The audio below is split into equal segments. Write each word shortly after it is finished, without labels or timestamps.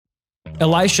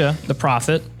Elisha, the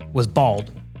prophet, was bald.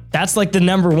 That's like the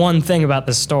number one thing about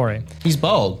this story. He's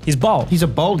bald. He's bald. He's a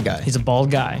bald guy. He's a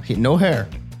bald guy. No hair.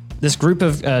 This group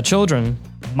of children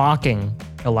mocking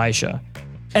Elisha.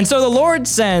 And so the Lord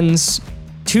sends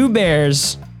 2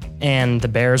 bears, and the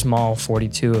bears maul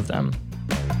 42 of them.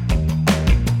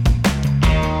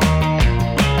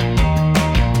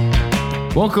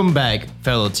 Welcome back,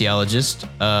 fellow Teologists,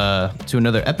 to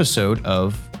another episode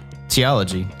of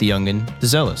Teaology, the Young and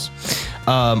Zealous.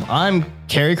 I'm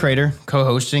Carrie Crater,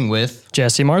 co-hosting with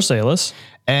Jesse Marsalis.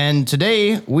 And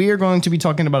today we are going to be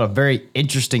talking about a very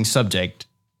interesting subject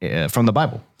from the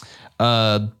Bible.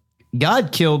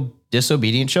 God killed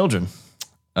disobedient children.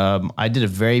 I did a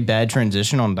very bad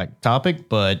transition on that topic,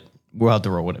 but we'll have to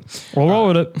roll with it. We'll roll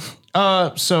with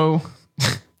it. So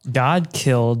God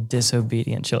killed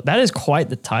disobedient children. That is quite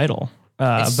the title,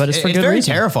 but it's for good reason. It's very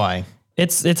terrifying.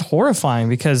 It's horrifying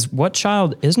because what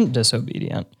child isn't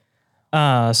disobedient?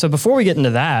 So before we get into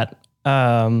that,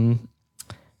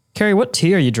 Carrie, what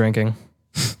tea are you drinking?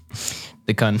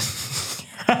 The cunt.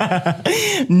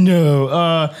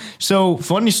 No. So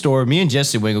funny story. Me and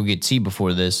Jesse went to go get tea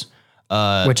before this.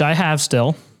 Which I have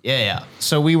still. Yeah.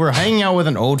 So we were hanging out with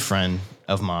an old friend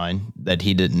of mine that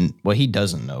he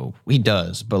doesn't know. He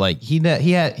does, but like he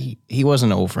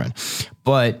wasn't an old friend.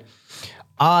 But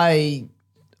I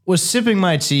was sipping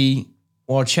my tea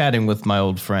while chatting with my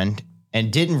old friend and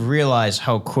didn't realize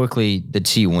how quickly the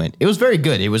tea went. It was very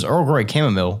good. It was Earl Grey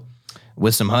chamomile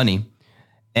with some honey.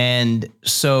 And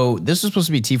so this was supposed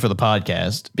to be tea for the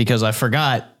podcast because I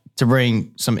forgot to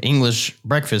bring some English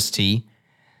breakfast tea.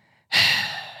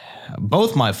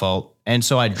 Both my fault. And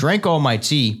so I drank all my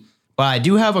tea, but I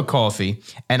do have a coffee,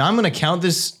 and I'm going to count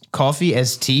this coffee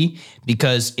as tea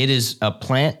because it is a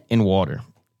plant in water.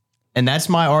 And that's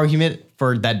my argument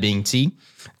for that being tea.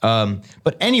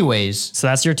 But anyways. So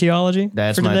that's your theology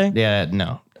that's for today? Yeah,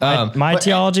 no. My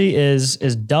theology is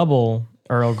double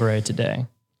Earl Grey today.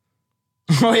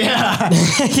 Oh yeah,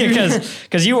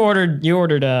 because you ordered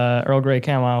Earl Grey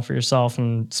chamomile for yourself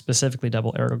and specifically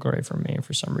double Earl Grey for me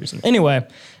for some reason. Anyway,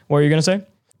 what were you gonna say?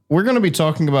 We're gonna be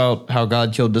talking about how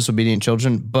God killed disobedient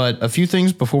children, but a few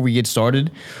things before we get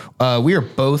started. We are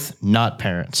both not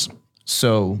parents,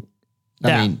 so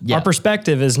our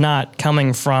perspective is not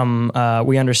coming from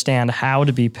we understand how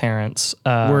to be parents.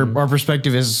 Our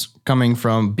perspective is coming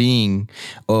from being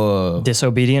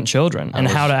disobedient children and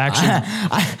how to actually.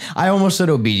 I almost said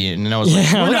obedient, and I was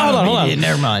like, we're not obedient.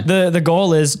 Never mind. The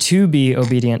goal is to be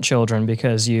obedient children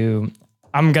because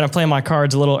I'm gonna play my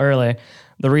cards a little early.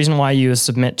 The reason why you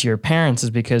submit to your parents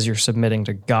is because you're submitting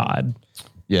to God.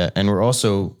 Yeah, and we're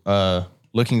also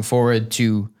looking forward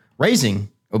to raising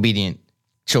obedient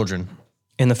children.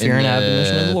 In the fear and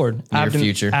admonition of the Lord. Near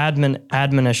future.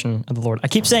 Admonition of the Lord. I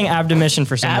keep saying admonition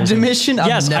for some reason. Admonition?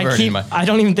 Yes, I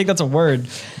don't even think that's a word.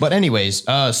 But anyways,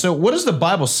 so what does the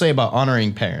Bible say about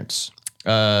honoring parents?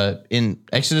 In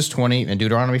Exodus 20 and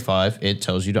Deuteronomy 5, it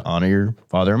tells you to honor your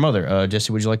father and mother.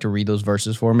 Jesse, would you like to read those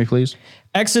verses for me, please?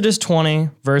 Exodus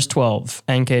 20, verse 12,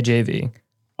 NKJV.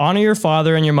 Honor your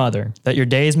father and your mother, that your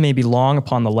days may be long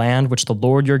upon the land which the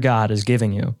Lord your God is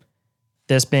giving you.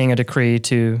 This being a decree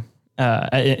to...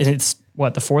 it's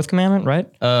what, the 4th commandment, right?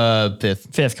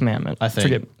 Fifth commandment. I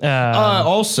think.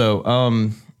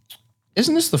 Also,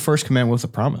 isn't this the first commandment with a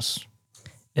promise?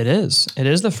 It is. It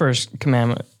is the first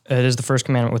commandment. It is the first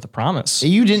commandment with a promise.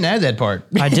 You didn't add that part.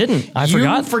 I didn't. I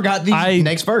forgot. You forgot the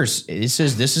next verse. It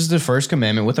says this is the first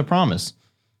commandment with a promise.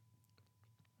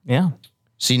 Yeah.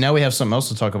 See, now we have something else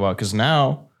to talk about because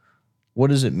now. What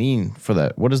does it mean for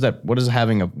that? What does that does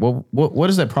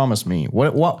that promise mean? Why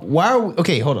are we,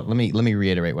 okay, hold on. Let me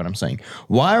reiterate what I'm saying.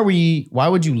 Why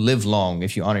would you live long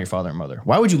if you honor your father and mother?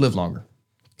 Why would you live longer?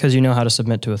 Because you know how to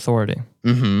submit to authority.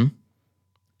 Mm-hmm.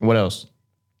 What else?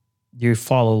 You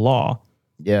follow law.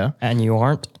 Yeah. And you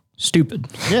aren't stupid.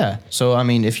 Yeah. So I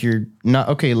mean, if you're not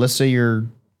okay, let's say your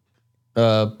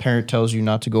parent tells you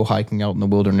not to go hiking out in the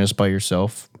wilderness by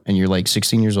yourself. And you're like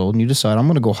 16 years old and you decide, I'm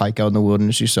going to go hike out in the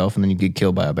wilderness yourself, and then you get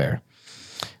killed by a bear.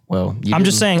 Well, I'm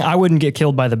just saying I wouldn't get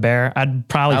killed by the bear. I'd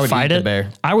probably fight it. The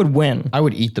bear. I would win. I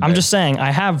would eat the bear. I'm just saying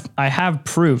I have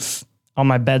proof on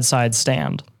my bedside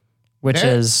stand, which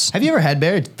bear? is... Have you ever had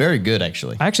bear? It's very good,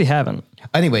 actually. I actually haven't.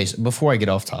 Anyways, before I get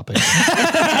off topic,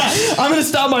 I'm going to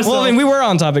stop myself. Well, I mean, we were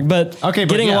on topic, but okay,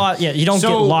 getting lost, you don't get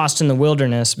lost in the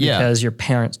wilderness because your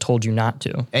parents told you not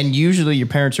to. And usually your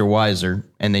parents are wiser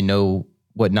and they know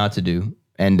what not to do.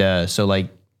 And so like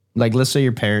let's say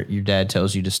your dad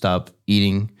tells you to stop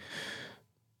eating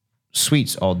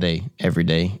sweets all day, every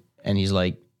day. And he's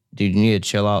like, dude, you need to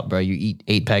chill out, bro. You eat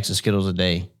 8 packs of Skittles a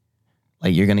day.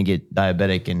 like you're going to get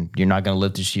diabetic and you're not going to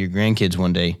live to see your grandkids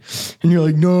one day. And you're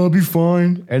like, no, I'll be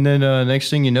fine. And then next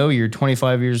thing you know, you're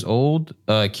 25 years old,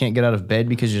 can't get out of bed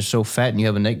because you're so fat and you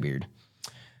have a neck beard.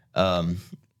 All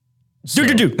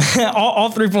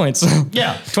 3 points.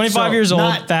 Yeah. 25 years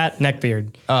old, fat, neck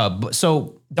beard.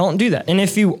 So don't do that.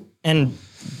 And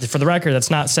for the record,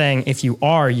 that's not saying if you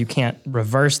are, you can't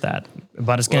reverse that,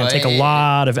 but it's going to take a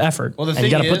lot of effort, and you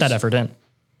got to put that effort in.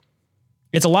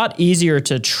 It's a lot easier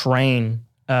to train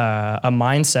a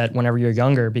mindset whenever you're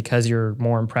younger because you're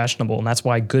more impressionable, and that's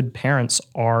why good parents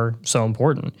are so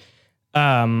important.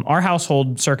 Our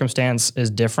household circumstance is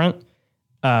different.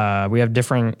 We have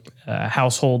different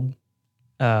household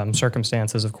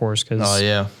circumstances, of course, because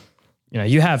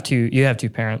you have two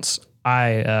parents.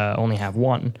 I only have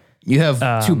one. You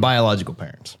have 2 biological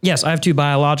parents. Yes, I have 2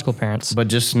 biological parents. But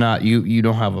just not, you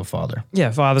don't have a father.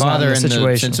 Yeah, father's not in the situation.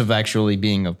 In the sense of actually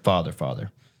being a father.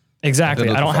 Exactly.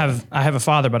 I have a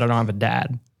father, but I don't have a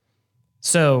dad.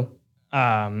 So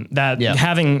having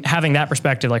that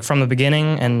perspective, like from the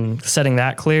beginning and setting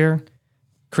that clear,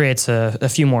 creates a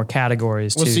few more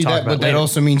categories to talk about. But that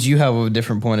also means you have a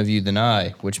different point of view than I,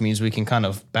 which means we can kind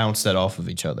of bounce that off of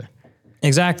each other.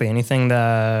 Exactly. Anything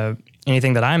that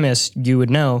I miss, you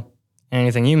would know.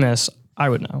 Anything you miss, I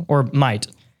would know, or might.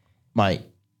 But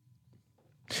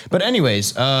anyways,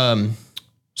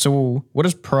 so what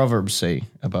does Proverbs say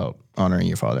about honoring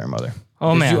your father and mother?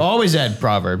 Oh man, you always add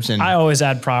Proverbs, and I always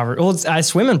add Proverbs. Well, I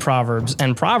swim in Proverbs,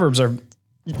 and Proverbs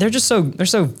they're so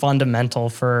fundamental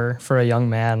for a young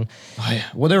man. Oh, yeah.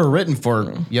 Well, they were written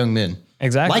for young men.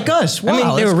 Exactly. Like us. Wow, I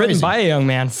mean, they were written crazy. by a young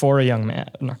man for a young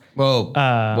man. Well,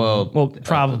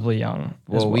 probably young.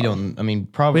 Well, we don't. I mean,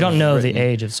 probably we don't know the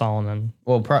age of Solomon.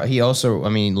 Well, he also. I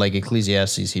mean, like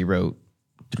Ecclesiastes, he wrote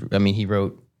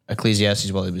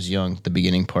Ecclesiastes while he was young, the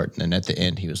beginning part, and then at the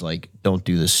end, he was like, "Don't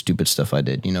do this stupid stuff I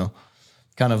did."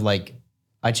 Kind of like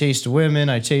I chased women,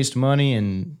 I chased money,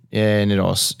 and it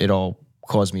all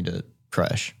caused me to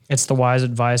crash. It's the wise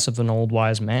advice of an old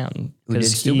wise man who did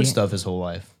stupid stuff his whole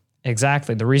life.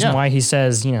 Exactly. The reason why he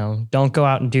says, don't go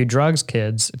out and do drugs,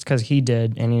 kids, it's because he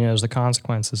did and he knows the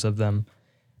consequences of them.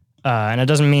 And it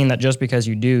doesn't mean that just because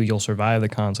you do, you'll survive the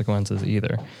consequences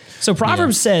either. So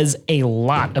Proverbs says a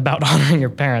lot about honoring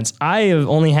your parents. I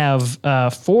only have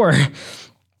 4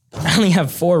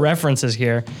 references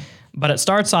here, but it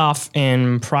starts off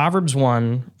in Proverbs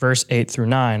 1, verse 8 through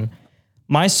 9.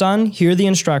 My son, hear the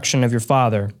instruction of your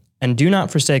father, and do not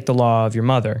forsake the law of your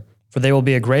mother. For they will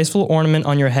be a graceful ornament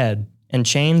on your head and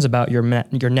chains about your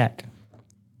neck.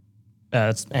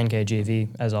 It's NKJV,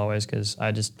 as always, because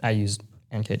I use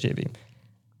NKJV.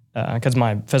 Because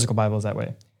my physical Bible is that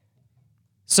way.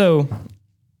 So,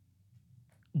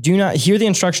 do not hear the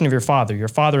instruction of your father. Your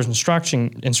father is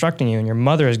instructing you, and your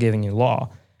mother is giving you law.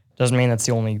 Doesn't mean that's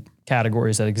the only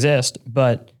categories that exist,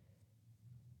 but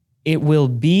it will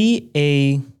be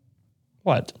a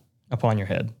what upon your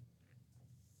head?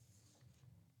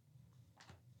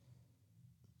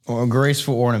 Or a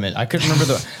graceful ornament. I couldn't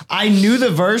remember I knew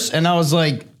the verse, and I was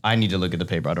like, I need to look at the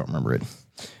paper. I don't remember it.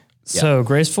 So,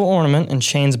 graceful ornament and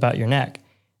chains about your neck.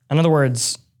 In other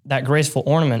words, that graceful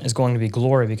ornament is going to be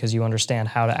glory because you understand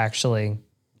how to actually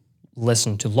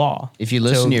listen to law. If you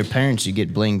listen to your parents, you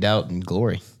get blinged out in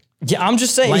glory. Yeah, I'm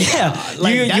just saying,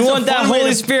 you want that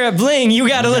Holy Spirit bling, you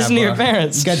got to listen to your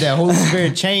parents. You got that Holy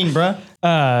Spirit chain, bro.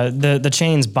 The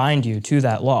chains bind you to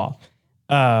that law.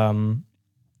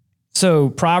 So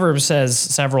Proverbs says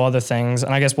several other things,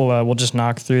 and I guess we'll just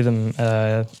knock through them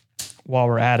while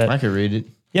we're at it. I could read it.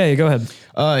 Yeah, you go ahead.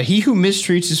 He who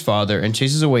mistreats his father and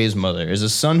chases away his mother is a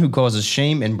son who causes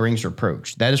shame and brings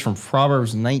reproach. That is from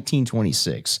Proverbs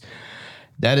 19:26.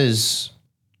 That is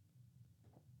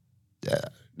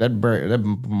that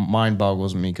mind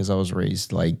boggles me because I was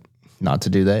raised like not to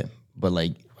do that, but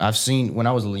like I've seen when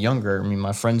I was younger. I mean,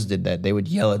 my friends did that. They would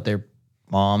yell at their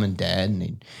mom and dad,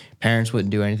 and parents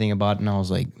wouldn't do anything about it. And I was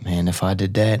like, man, if I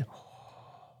did that,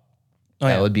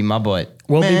 that would be my butt.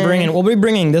 We'll be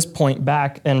bringing this point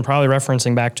back and probably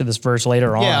referencing back to this verse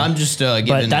later on. Yeah, I'm just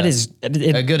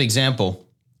giving a good example.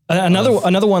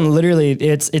 Another one. Literally,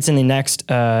 it's in the next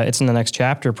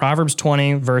chapter. Proverbs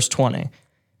 20, verse 20.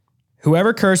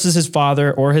 Whoever curses his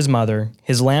father or his mother,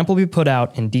 his lamp will be put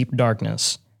out in deep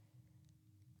darkness.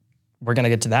 We're gonna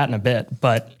get to that in a bit,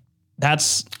 but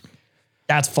that's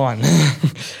fun.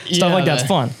 Stuff like that's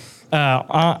fun.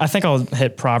 I think I'll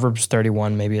hit Proverbs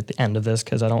 31 maybe at the end of this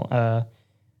because I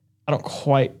don't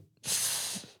quite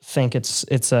think it's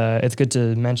good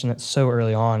to mention it so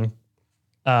early on.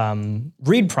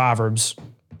 Read Proverbs.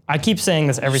 I keep saying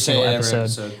this every single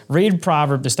episode. Read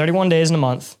Proverbs. There's 31 days in a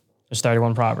month. There's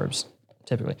 31 Proverbs,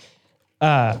 typically.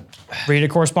 Read a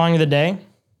corresponding of the day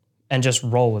and just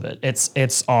roll with it.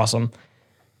 It's awesome.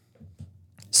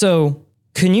 So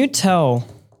can you tell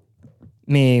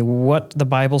me what the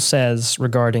Bible says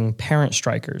regarding parent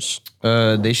strikers?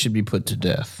 They should be put to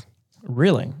death.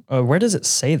 Really? Where does it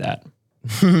say that?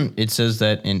 It says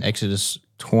that in Exodus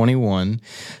 21,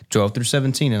 12 through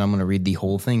 17, and I'm going to read the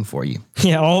whole thing for you.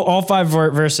 Yeah, all 5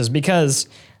 verses, because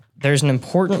there's an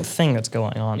important thing that's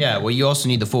going on. Yeah, well, you also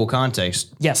need the full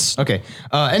context. Yes. Okay.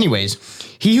 Anyways,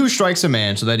 he who strikes a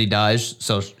man so that he dies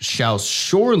shall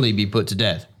surely be put to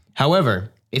death.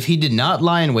 However, if he did not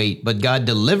lie in wait, but God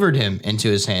delivered him into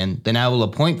his hand, then I will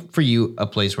appoint for you a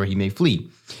place where he may flee.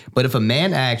 But if a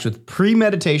man acts with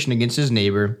premeditation against his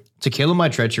neighbor to kill him by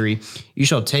treachery, you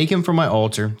shall take him from my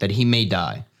altar that he may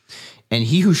die. And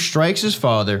he who strikes his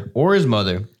father or his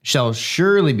mother shall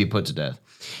surely be put to death.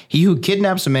 He who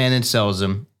kidnaps a man and sells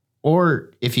him,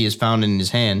 or if he is found in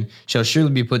his hand, shall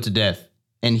surely be put to death.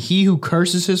 And he who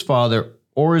curses his father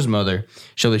or his mother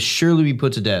shall surely be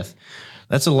put to death.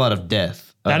 That's a lot of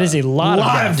death. That is a lot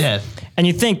of death. And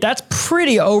you think that's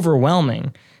pretty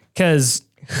overwhelming, because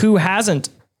who hasn't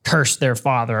cursed their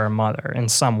father or mother in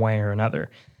some way or another?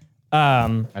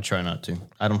 I try not to.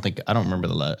 I don't remember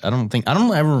I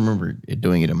don't ever remember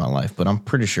doing it in my life, but I'm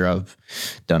pretty sure I've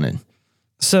done it.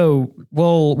 So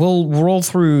we'll roll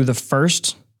through the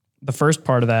first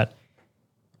part of that.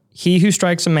 He who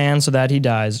strikes a man so that he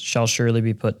dies shall surely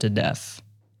be put to death.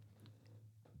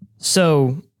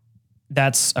 So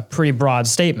that's a pretty broad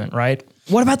statement, right?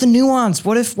 What about the nuance?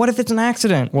 What if it's an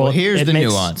accident? Well, here's the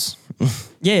nuance.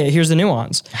 Yeah, here's the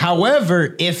nuance.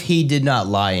 However, if he did not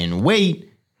lie in wait,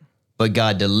 but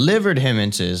God delivered him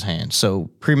into his hand. So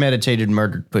premeditated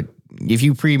murder, if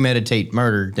you premeditate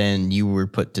murder, then you were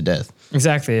put to death.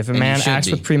 Exactly. If a man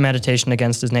acts with premeditation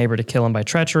against his neighbor to kill him by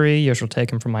treachery, you shall take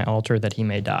him from my altar that he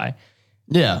may die.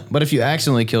 Yeah, but if you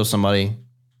accidentally kill somebody,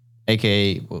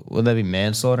 aka, would that be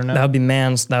manslaughter now? That would be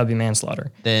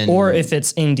manslaughter. Or if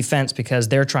it's in defense because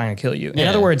they're trying to kill you. In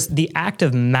other words, the act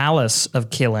of malice of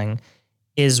killing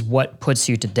is what puts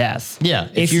you to death. Yeah.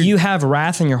 If you have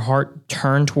wrath in your heart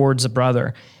turned towards a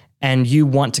brother and you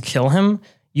want to kill him,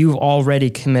 you've already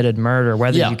committed murder,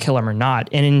 whether you kill him or not.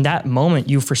 And in that moment,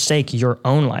 you forsake your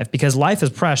own life, because life is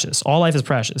precious. All life is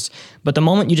precious. But the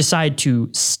moment you decide to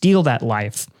steal that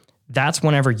life, that's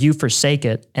whenever you forsake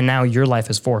it, and now your life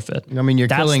is forfeit. I mean, you're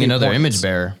killing another image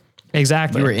bearer.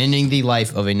 Exactly. You are ending the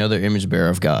life of another image bearer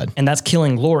of God. And that's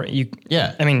killing glory.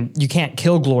 I mean, you can't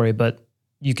kill glory, but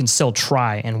you can still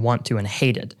try and want to and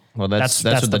hate it. Well, that's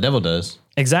what the devil does.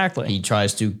 Exactly. He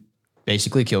tries to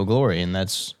basically kill glory, and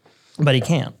that's... But he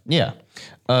can't. Yeah.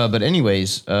 But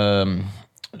anyways,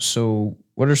 so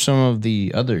what are some of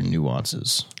the other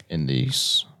nuances in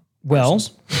these? Well,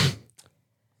 verses?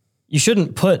 You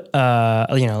shouldn't put,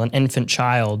 an infant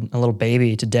child, a little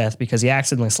baby, to death because he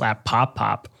accidentally slapped Pop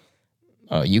Pop.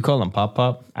 You call him Pop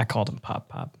Pop? I called him Pop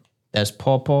Pop. That's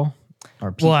Paw Paw?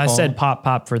 Well, I said Pop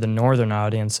Pop for the northern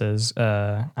audiences.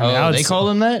 They call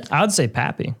him that? I would say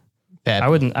Pappy. Pappy.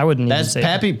 I wouldn't even say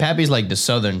Pappy. Pappy's like the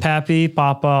southern. Pappy,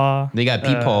 Papa. They got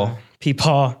Peepaw.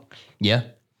 Peepaw. Yeah.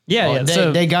 Yeah.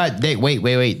 They got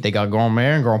wait. They got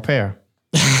grand-mère and grand-père.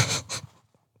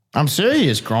 I'm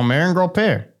serious. Grand-mère and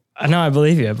grand-père. No, I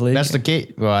believe you. That's the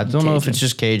Cajun. Well, I don't know if it's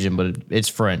just Cajun, but it's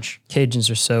French. Cajuns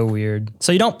are so weird.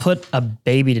 So you don't put a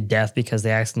baby to death because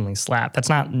they accidentally slap. That's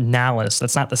not malice.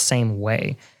 That's not the same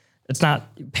way. It's not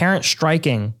parent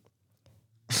striking.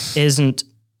 Isn't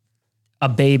a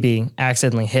baby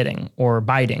accidentally hitting or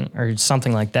biting or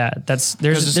something like that. There's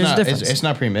a difference. It's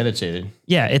not premeditated.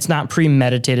 Yeah, it's not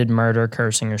premeditated murder,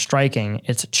 cursing, or striking.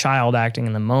 It's a child acting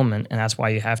in the moment, and that's why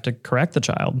you have to correct the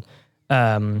child.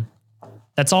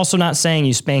 That's also not saying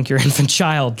you spank your infant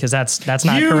child, because that's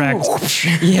not correct.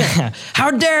 Yeah,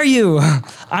 how dare you?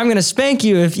 I'm gonna spank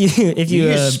you if you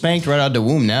get spanked right out the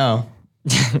womb now.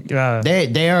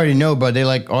 They already know, but they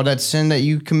like all that sin that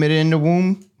you committed in the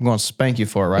womb. I'm gonna spank you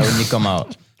for it right when you come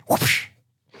out.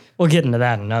 We'll get into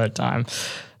that another time.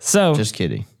 So, just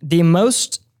kidding. The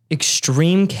most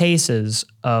extreme cases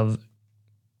of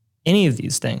any of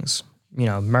these things,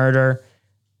 murder,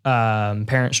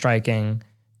 parent striking,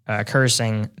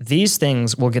 cursing, these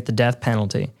things will get the death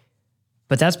penalty.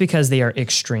 But that's because they are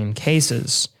extreme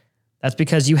cases. That's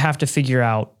because you have to figure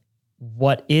out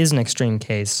what is an extreme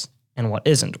case and what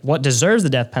isn't, what deserves the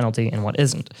death penalty and what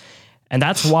isn't. And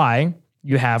that's why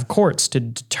you have courts to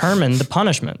determine the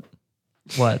punishment.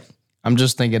 What? I'm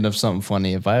just thinking of something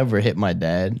funny. If I ever hit my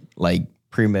dad, like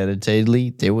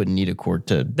premeditatedly, they wouldn't need a court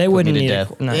to They wouldn't put me need to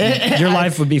death. No, your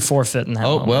life would be forfeit in that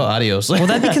moment. Well, adios. Well,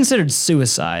 that'd be considered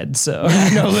suicide. So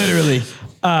no, literally.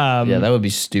 Yeah, that would be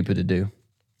stupid to do.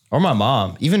 or my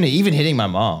mom, even hitting my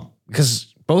mom,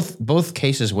 because both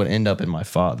cases would end up in my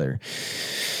father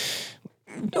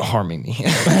harming me.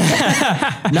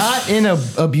 Not in a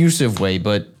abusive way,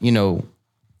 but you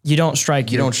don't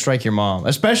strike your mom,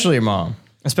 especially your mom.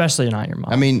 Especially not your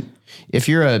mom. I mean, if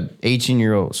you're a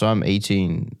 18-year-old, so I'm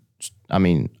 18. I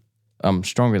mean, I'm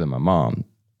stronger than my mom,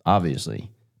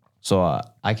 obviously. So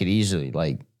I could easily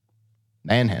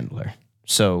manhandle her.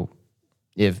 So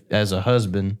if as a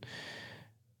husband,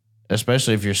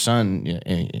 especially if your son,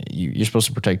 you're supposed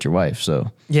to protect your wife. So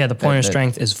yeah, the point of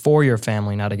strength is for your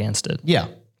family, not against it. Yeah.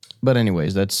 But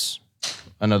anyways, that's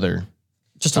another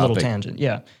just topic. A little tangent.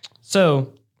 Yeah.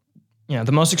 So,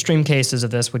 the most extreme cases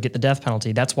of this would get the death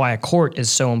penalty. That's why a court is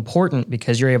so important,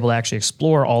 because you're able to actually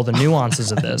explore all the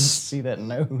nuances of this. See that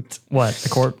note? What? The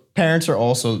court? Parents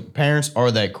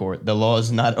are that court. The law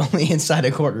is not only inside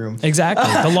a courtroom.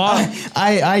 Exactly. The law.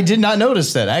 I did not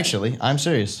notice that, actually. I'm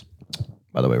serious.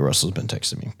 By the way, Russell's been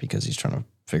texting me because he's trying to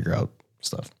figure out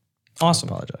stuff. Awesome.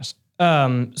 I apologize.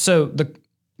 So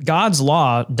God's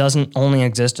law doesn't only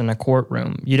exist in a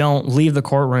courtroom. You don't leave the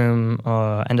courtroom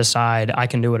and decide I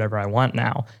can do whatever I want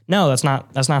now. No, that's not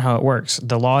how it works.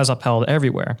 The law is upheld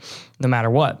everywhere, no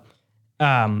matter what.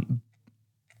 And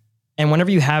whenever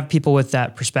you have people with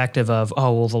that perspective of,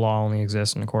 oh, well, the law only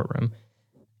exists in a courtroom.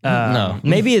 No.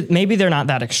 Maybe they're not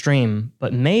that extreme,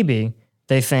 but maybe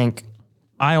they think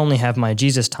I only have my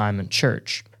Jesus time in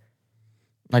church.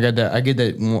 I get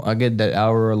that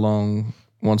hour long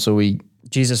once a week.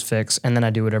 Jesus fix, and then I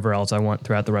do whatever else I want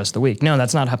throughout the rest of the week. No,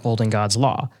 that's not upholding God's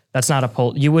law. That's not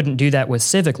you wouldn't do that with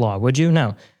civic law, would you?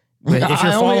 No. If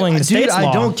you're following the state's law.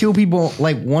 I don't kill people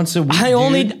once a week.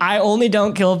 I only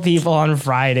don't kill people on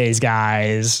Fridays,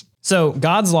 guys. So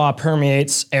God's law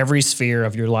permeates every sphere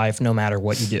of your life, no matter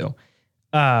what you do.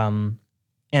 And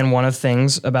one of the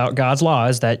things about God's law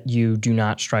is that you do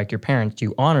not strike your parents,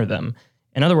 you honor them.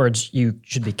 In other words, you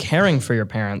should be caring for your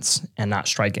parents and not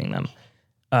striking them.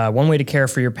 One way to care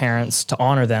for your parents, to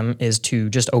honor them, is to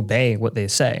just obey what they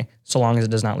say, so long as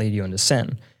it does not lead you into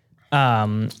sin.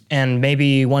 And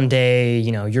maybe one day,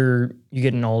 you're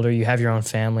getting older, you have your own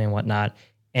family and whatnot,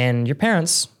 and your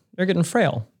parents, they're getting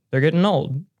frail, they're getting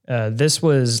old. This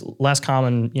was less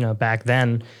common, back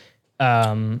then.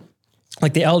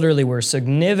 The elderly were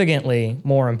significantly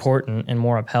more important and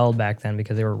more upheld back then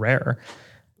because they were rare.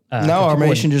 Now our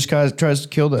nation just tries to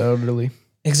kill the elderly.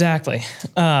 Exactly.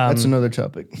 That's another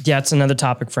topic. Yeah, it's another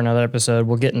topic for another episode.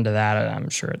 We'll get into that, I'm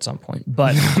sure, at some point.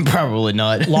 But probably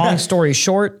not. Long story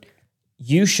short,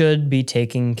 you should be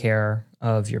taking care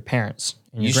of your parents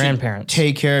and your grandparents.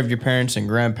 Take care of your parents and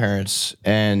grandparents,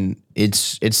 and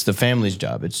it's the family's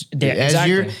job.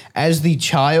 Exactly. As the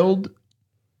child.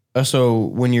 So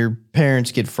when your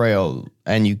parents get frail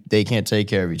and they can't take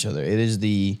care of each other, it is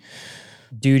the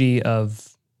duty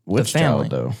of the family.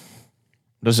 Child, though?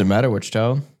 Does it matter which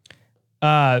child?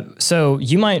 So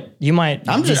you might be saying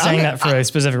that for a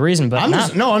specific reason, but I'm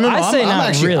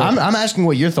asking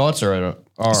what your thoughts are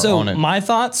on it. My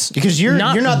thoughts, because you're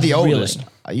not the oldest.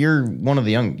 You're one of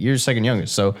the young. You're second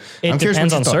youngest. So it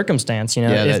depends on circumstance.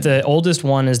 If the oldest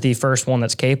one is the first one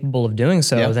that's capable of doing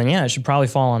so, then it should probably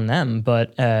fall on them.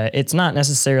 But it's not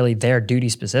necessarily their duty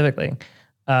specifically.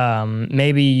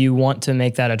 Maybe you want to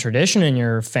make that a tradition in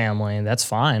your family. That's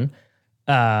fine.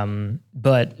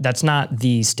 But that's not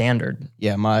the standard.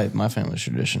 Yeah, my family's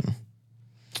tradition.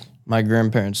 My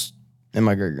grandparents and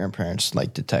my great grandparents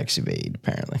like to tax evade,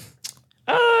 apparently.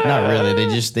 Not really.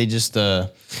 They just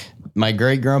my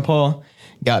great grandpa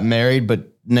got married, but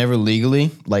never legally.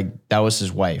 That was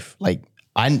his wife.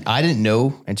 I didn't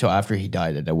know until after he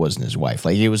died that wasn't his wife.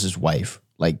 It was his wife.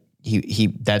 He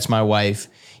that's my wife.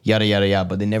 Yada yada yada.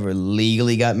 But they never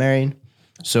legally got married.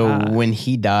 So when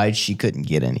he died, she couldn't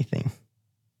get anything.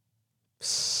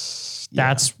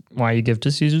 That's why you give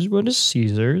to Caesar's what is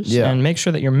Caesar's, and make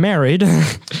sure that you're married.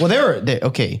 Well, they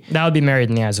okay. That would be married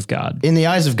in the eyes of God. In the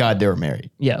eyes of God, they were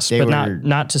married. Yes, but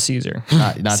not to Caesar.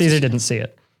 Not Caesar didn't see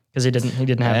it because he didn't have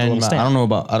the little stamp.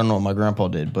 I don't know what my grandpa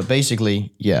did, but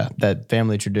basically, that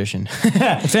family tradition.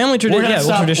 Family tradition.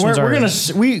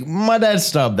 My dad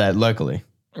stopped that. Luckily.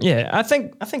 Yeah, I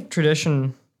think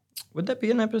tradition. Would that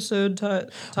be an episode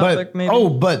topic? Maybe.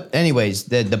 But anyways,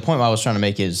 the point I was trying to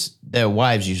make is their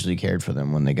wives usually cared for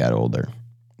them when they got older.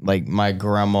 My great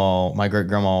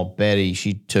grandma Betty,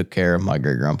 she took care of my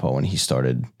great grandpa when he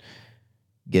started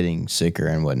getting sicker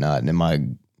and whatnot. And then I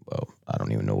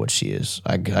don't even know what she is.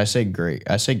 I say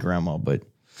grandma, but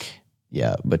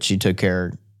but she took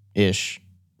care ish.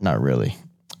 Not really.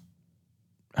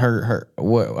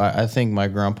 I think my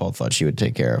grandpa thought she would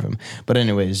take care of him. But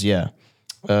anyways, it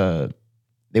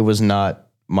was not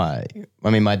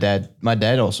my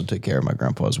dad also took care of my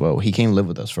grandpa as well. He came live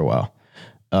with us for a while.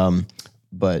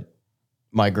 But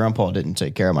my grandpa didn't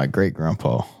take care of my great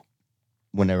grandpa.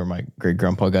 Whenever my great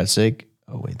grandpa got sick.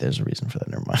 Oh wait, there's a reason for that.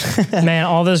 Never mind. Man,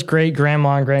 all this great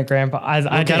grandma and great grandpa. I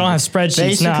don't have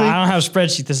spreadsheets. No, I don't have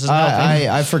spreadsheets. This is nothing.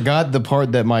 I forgot the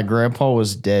part that my grandpa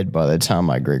was dead by the time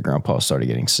my great grandpa started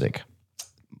getting sick.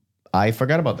 I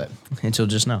forgot about that until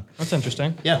just now. That's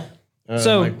interesting. Yeah.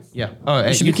 So yeah. Oh,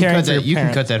 you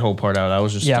can cut that whole part out. I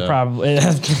was just probably.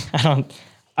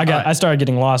 I started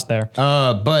getting lost there.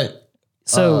 I'll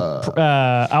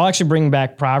actually bring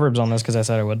back Proverbs on this because I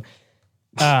said I would.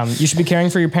 You should be caring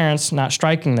for your parents, not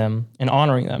striking them, and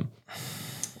honoring them.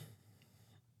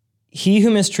 He who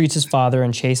mistreats his father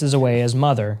and chases away his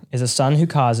mother is a son who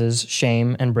causes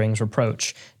shame and brings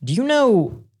reproach. Do you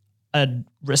know a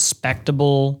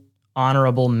respectable,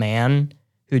 honorable man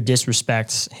who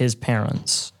disrespects his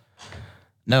parents?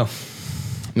 No,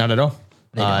 not at all.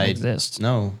 They don't exist.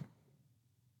 No.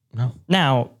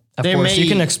 Now, of course, you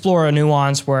can explore a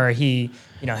nuance where his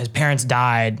parents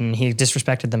died and he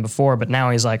disrespected them before, but now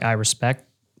he's like, I respect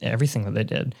everything that they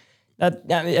did.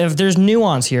 If there's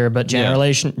nuance here, but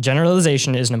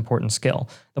generalization is an important skill.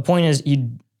 The point is,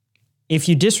 if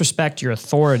you disrespect your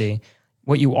authority,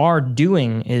 what you are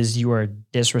doing is you are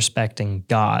disrespecting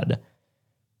God.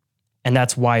 And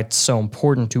that's why it's so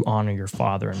important to honor your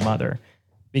father and mother.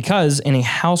 Because in a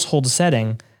household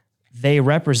setting, they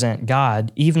represent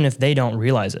God, even if they don't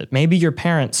realize it. Maybe your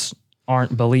parents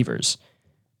aren't believers.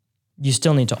 You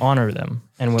still need to honor them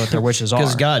and what their wishes are.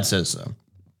 Because God says so.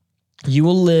 You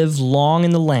will live long in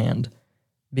the land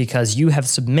because you have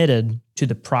submitted to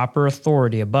the proper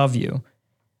authority above you.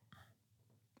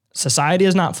 Society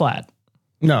is not flat.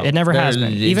 No. It never has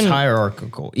been. It's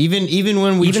hierarchical. Even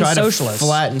when we try to socialists.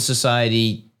 flatten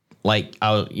society,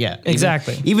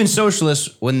 exactly. Even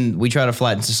socialists, when we try to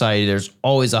flatten society, there's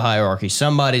always a hierarchy.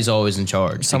 Somebody's always in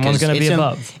charge. Someone's going to be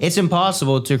above. It's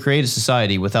impossible to create a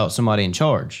society without somebody in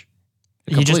charge.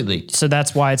 Completely. So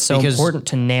that's why it's so important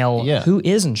to nail who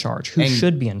is in charge, who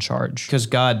should be in charge. Because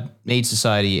God made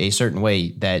society a certain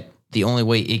way that the only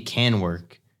way it can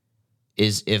work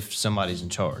is if somebody's in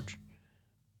charge.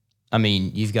 I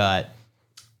mean, you've got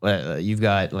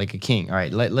like a king. All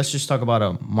right, let's just talk about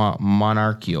a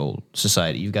monarchical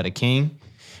society. You've got a king,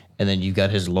 and then you've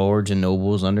got his lords and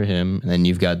nobles under him, and then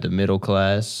you've got the middle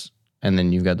class, and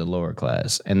then you've got the lower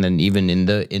class, and then even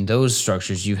in those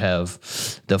structures, you have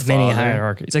the many father,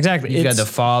 hierarchies. Exactly, you've got the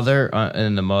father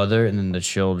and the mother, and then the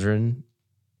children,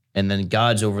 and then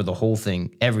God's over the whole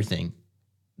thing, everything.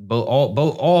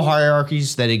 All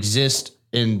hierarchies that exist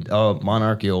in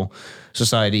monarchical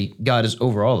society, God is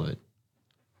over all of it.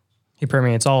 He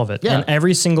permeates all of it. Yeah. And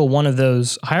every single one of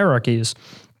those hierarchies,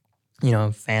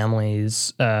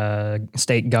 families,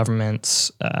 state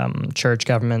governments, church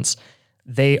governments,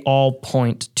 they all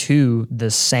point to the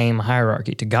same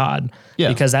hierarchy, to God. Yeah.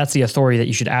 Because that's the authority that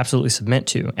you should absolutely submit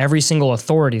to. Every single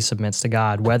authority submits to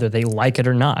God, whether they like it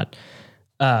or not,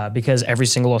 because every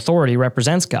single authority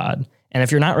represents God. And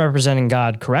if you're not representing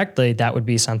God correctly, that would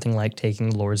be something like taking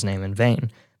the Lord's name in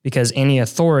vain, because any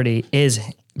authority is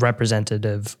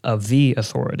representative of the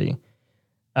authority,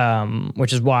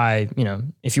 which is why,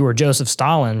 if you were Joseph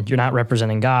Stalin, you're not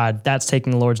representing God. That's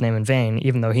taking the Lord's name in vain,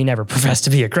 even though he never professed to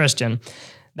be a Christian.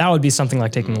 That would be something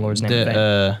like taking the Lord's name in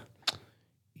vain.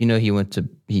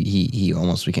 He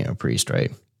almost became a priest,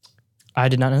 right? I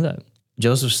did not know that.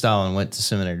 Joseph Stalin went to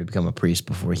seminary to become a priest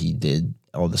before he did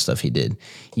all the stuff he did.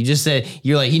 You just said,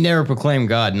 he never proclaimed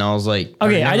God. And I was like,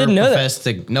 okay, I didn't know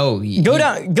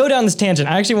that. Go down this tangent.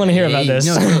 I actually want to hear about this.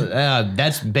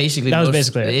 That's basically. That was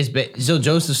basically it. So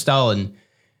Joseph Stalin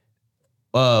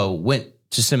went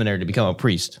to seminary to become a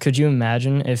priest. Could you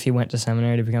imagine if he went to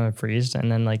seminary to become a priest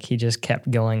and then he just kept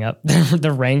going up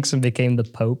the ranks and became the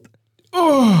Pope?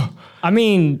 Oh, I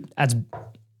mean, that's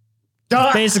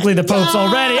basically the Pope's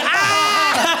already.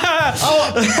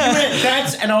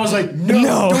 And I was like,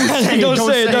 no, don't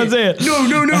say it. No.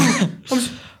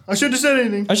 I shouldn't have said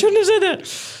anything. I shouldn't have said that.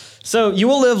 So you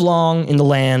will live long in the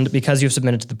land because you've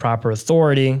submitted to the proper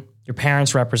authority. Your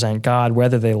parents represent God,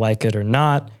 whether they like it or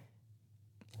not.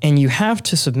 And you have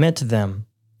to submit to them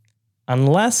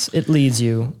unless it leads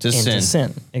you into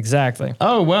sin. Exactly.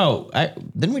 Oh, well,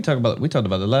 didn't we talked about it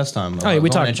the last time. We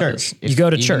talked about church. You go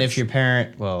to church. Even if your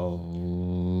parent,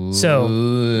 So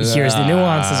here's the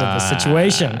nuances of the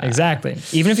situation. Exactly.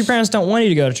 Even if your parents don't want you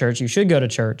to go to church, you should go to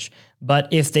church. But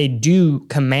if they do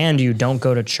command you, don't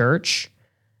go to church,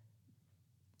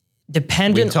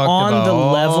 dependent on the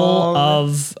level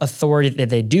of authority that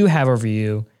they do have over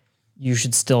you, you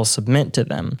should still submit to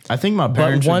them. I think my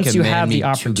parents would once you command have me the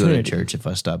opportunity to go to church if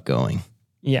I stopped going.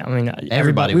 Yeah, I mean,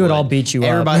 everybody we would all beat you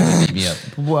everybody up. would beat me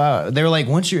up. Wow. They were like,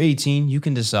 once you're 18, you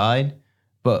can decide,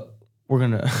 but we're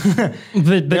gonna.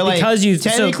 but because you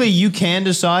technically you can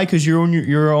decide because you're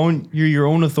your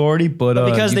own authority, but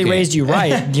because they raised you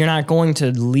right, you're not going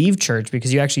to leave church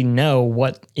because you actually know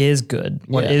what is good,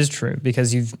 what is true,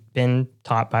 because you've been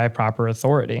taught by a proper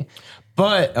authority.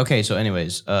 But okay, so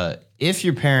anyways, if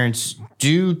your parents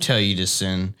do tell you to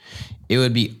sin, it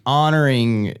would be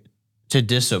honoring to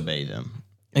disobey them.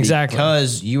 Exactly.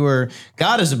 Because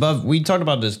God is above, we talked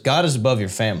about this, God is above your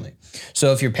family.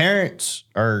 So if your parents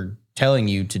are telling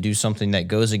you to do something that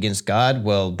goes against God,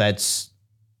 well, that's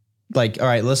like, all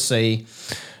right, let's say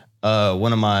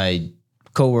one of my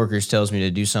coworkers tells me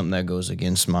to do something that goes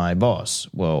against my boss.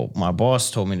 Well, my boss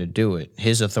told me to do it.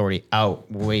 His authority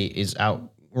outweighs the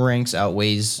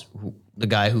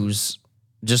guy who's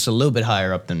just a little bit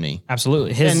higher up than me.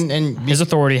 Absolutely. His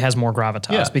authority has more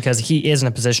gravitas because he is in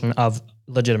a position of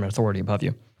legitimate authority above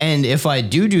you. And if I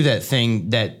do that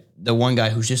thing that the one guy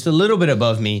who's just a little bit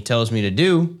above me tells me to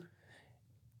do,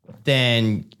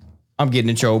 then I'm getting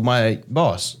in trouble with my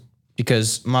boss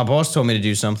because my boss told me to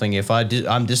do something. If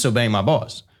I'm disobeying my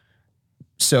boss.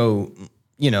 So,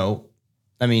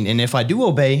 and if I do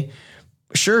obey,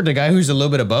 sure, the guy who's a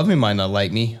little bit above me might not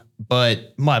like me,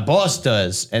 but my boss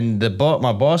does. And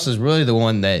my boss is really the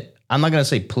one that I'm not going to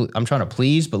say I'm trying to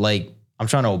please, but like I'm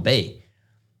trying to obey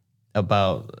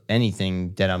about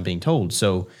anything that I'm being told.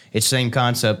 So it's the same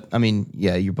concept. I mean,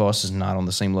 yeah, your boss is not on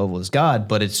the same level as God,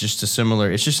 but it's just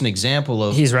it's just an example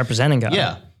of. He's representing God.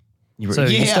 Yeah. So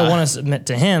you still want to submit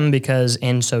to him because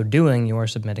in so doing, you are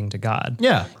submitting to God.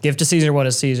 Yeah. Give to Caesar what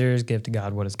is Caesar's, give to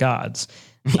God what is God's.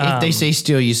 If they say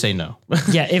steal, you say no.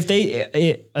 Yeah, if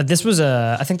this was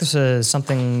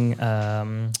something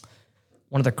one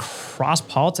of the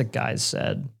cross-politic guys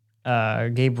said,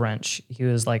 Gabe Wrench. He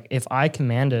was like, if I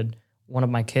commanded one of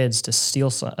my kids to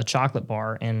steal a chocolate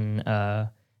bar in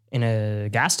a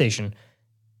gas station,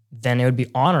 then it would be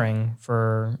honoring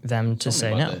for them to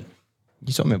say no.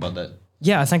 You told me about that.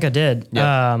 Yeah, I think I did.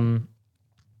 Yeah. And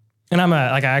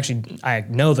I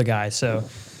know the guy, so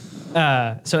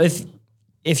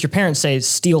if your parents say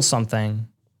steal something,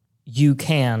 you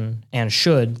can and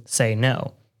should say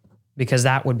no, because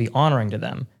that would be honoring to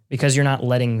them, because you're not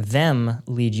letting them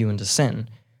lead you into sin,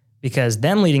 because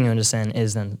them leading you into sin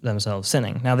is themselves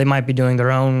sinning. Now they might be doing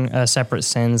their own separate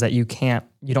sins that you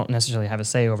don't necessarily have a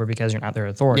say over because you're not their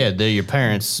authority. Yeah, they're your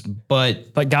parents,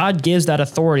 but God gives that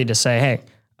authority to say, hey,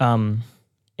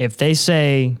 if they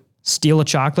say steal a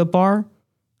chocolate bar,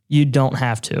 you don't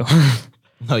have to.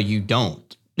 No, you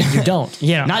don't. You don't.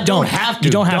 Yeah. Not don't have to.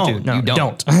 You don't have to. No, you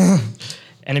don't.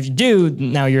 And if you do,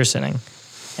 now you're sinning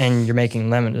and you're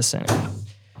making them into sinning. All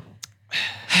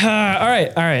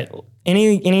right.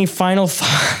 Any final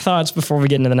thoughts before we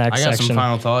get into the next section? I got some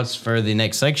final thoughts for the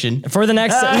next section. For the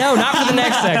next no, not for the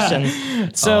next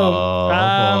section. So,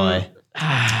 boy.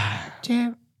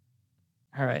 Damn.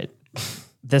 All right.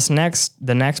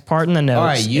 The next part in the notes. All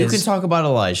right, you can talk about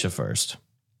Elisha first.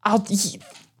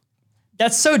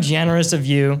 That's so generous of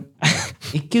you.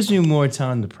 It gives me more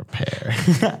time to prepare.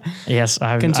 Yes,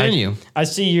 Continue. I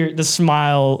see the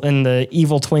smile and the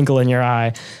evil twinkle in your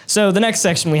eye. So the next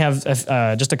section we have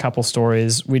just a couple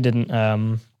stories. We didn't.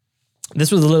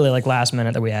 This was literally like last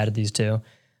minute that we added these two,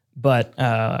 but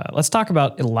let's talk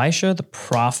about Elisha the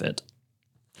prophet.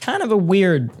 Kind of a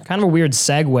weird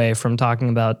segue from talking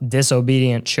about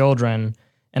disobedient children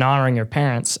and honoring your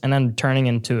parents, and then turning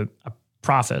into a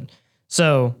prophet.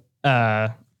 So.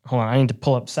 Hold on, I need to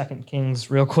pull up 2 Kings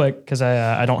real quick because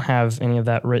I don't have any of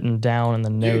that written down in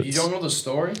the notes. Dude, you don't know the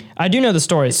story? I do know the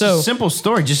story. It's a simple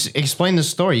story. Just explain the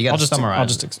story. You got to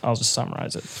summarize it. I'll just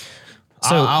summarize it.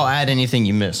 So I'll add anything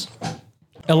you miss.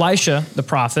 Elisha, the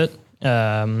prophet,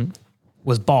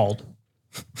 was bald.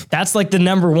 That's like the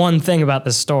number one thing about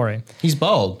this story. He's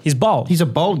bald. He's bald. He's a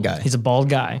bald guy. He's a bald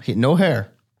guy. No hair.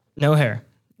 No hair.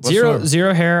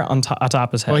 Zero hair on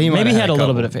top his head. Well, maybe he had a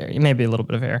little bit of hair. Maybe a little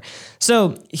bit of hair.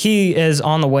 So he is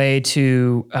on the way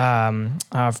to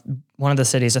one of the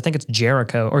cities. I think it's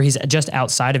Jericho, or he's just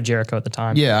outside of Jericho at the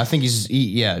time. Yeah, I think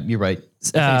you're right.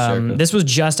 This was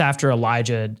just after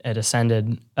Elijah had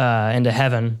ascended into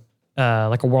heaven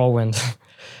like a whirlwind.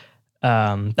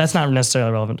 That's not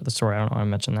necessarily relevant to the story. I don't want to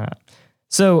mention that.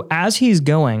 So as he's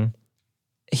going,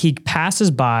 he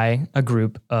passes by a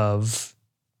group of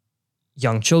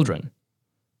young children.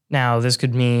 Now, this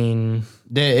could mean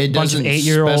it doesn't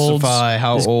specify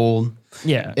how old.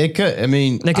 Yeah. It could, I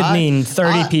mean... It could mean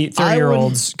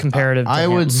 30-year-olds comparative to I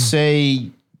him. would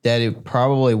say that it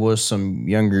probably was some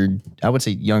younger, I would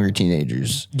say younger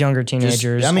teenagers. Younger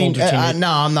teenagers. I mean, older teenagers. no,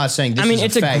 I'm not saying this is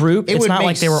it's a fact. a group. It's not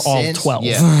like they were all 12.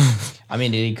 Yeah. I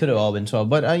mean, it could have all been 12.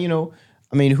 But, who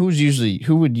would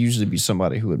usually be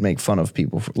somebody who would make fun of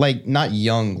people? Like, not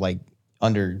young, like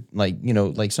under, like,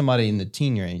 like somebody in the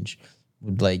teen range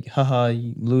would like, haha,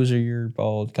 you loser, you're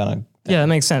bald, kind of. Yeah, that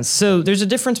makes sense. So there's a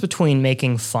difference between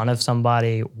making fun of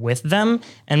somebody with them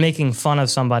and making fun of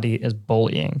somebody as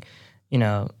bullying.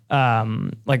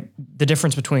 Like the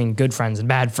difference between good friends and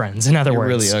bad friends, in other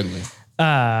words. Really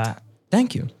ugly.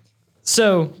 Thank you.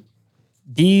 So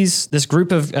this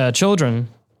group of children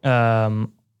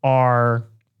are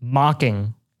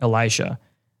mocking Elisha.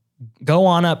 Go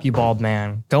on up, you bald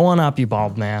man. Go on up, you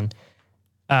bald man.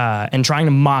 And trying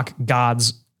to mock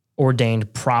God's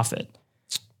ordained prophet.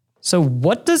 So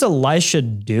what does Elisha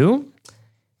do?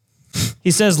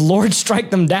 He says, Lord, strike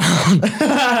them down.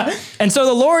 And so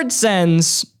the Lord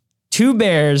sends 2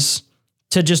 bears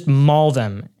to just maul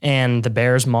them. And the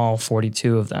bears maul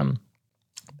 42 of them.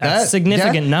 That's a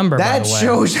significant number, by the way. That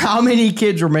shows how many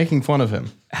kids were making fun of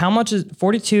him. How much is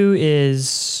 42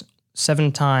 is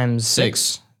 7 times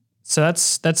 6. So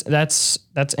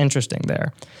that's interesting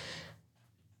there.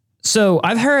 So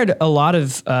I've heard a lot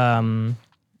of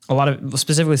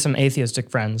specifically some atheistic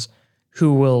friends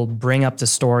who will bring up the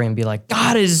story and be like,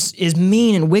 God is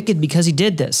mean and wicked because he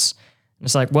did this. And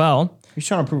it's like, well, he's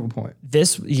trying to prove a point.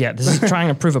 This is trying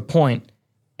to prove a point.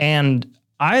 And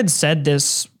I had said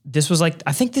this was like,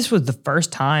 I think this was the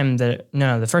first time that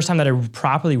I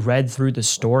properly read through the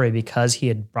story because he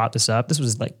had brought this up. This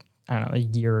was like, I don't know, a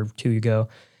year or 2 ago.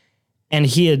 And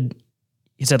he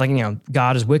said like,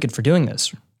 God is wicked for doing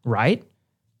this, right?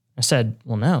 I said,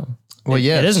 well, no. Well,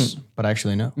 yes, it isn't. But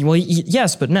actually, no. Well,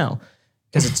 yes, but no.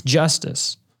 Because it's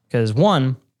justice. Because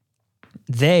one,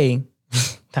 that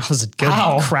was a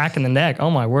good crack in the neck.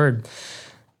 Oh my word.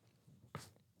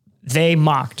 They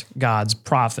mocked God's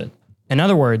prophet. In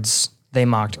other words, they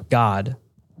mocked God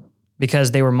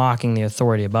because they were mocking the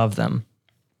authority above them.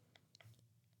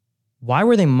 Why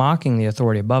were they mocking the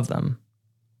authority above them?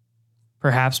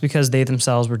 Perhaps because they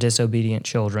themselves were disobedient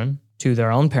children to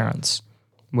their own parents,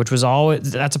 which was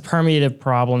that's a permeative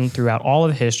problem throughout all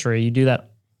of history. You do that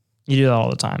all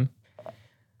the time.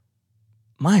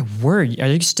 My word, are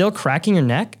you still cracking your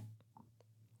neck?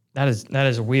 That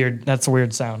is weird. That's a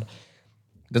weird sound.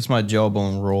 That's my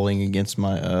jawbone rolling against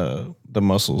my the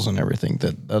muscles and everything.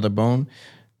 That other bone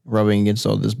rubbing against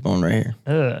all this bone right here.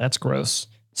 That's gross.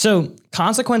 So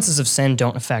consequences of sin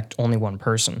don't affect only one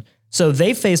person. So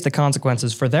they face the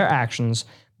consequences for their actions,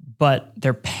 but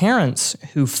their parents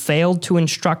who failed to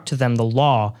instruct to them the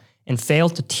law and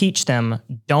failed to teach them,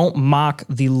 don't mock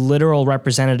the literal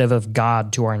representative of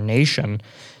God to our nation.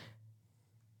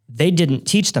 They didn't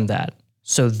teach them that.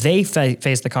 So they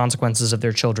face the consequences of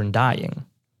their children dying.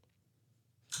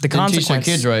 The didn't teach their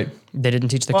kids right. They didn't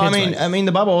teach the kids right. I mean,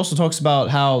 the Bible also talks about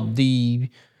how the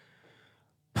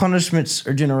punishments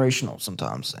are generational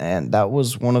sometimes. And that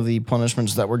was one of the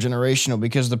punishments that were generational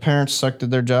because the parents sucked at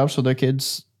their job, so their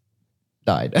kids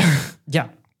died. Yeah.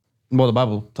 Well,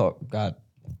 the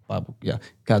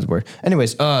God's word.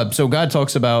 Anyways, so God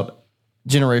talks about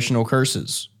generational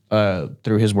curses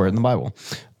through his word in the Bible.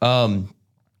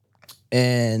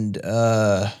 And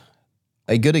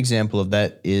a good example of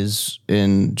that is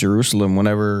in Jerusalem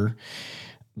whenever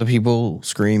the people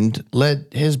screamed,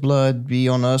 let his blood be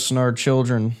on us and our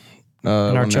children.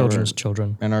 And our children's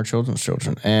children. And our children's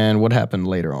children. And what happened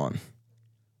later on?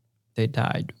 They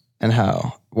died. And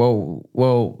how?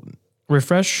 Well.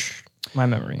 Refresh my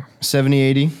memory.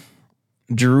 70 AD.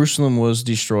 Jerusalem was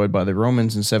destroyed by the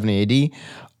Romans in 70 AD.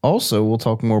 Also, we'll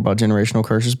talk more about generational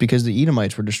curses because the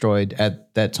Edomites were destroyed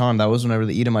at that time. That was whenever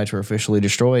the Edomites were officially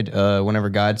destroyed. Whenever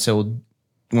God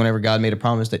made a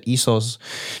promise that Esau's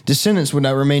descendants would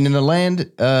not remain in the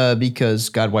land because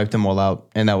God wiped them all out.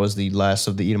 And that was the last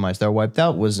of the Edomites that were wiped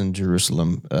out was in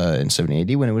Jerusalem in 70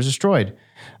 AD when it was destroyed.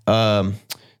 All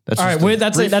right,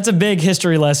 that's a big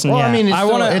history lesson. Well, yeah. I mean, I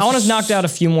want to knock out a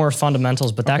few more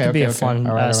fundamentals, but that could be a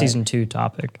fun season 2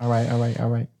 topic. All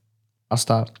right. I'll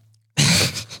stop.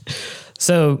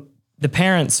 So the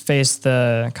parents face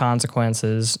the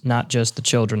consequences, not just the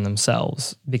children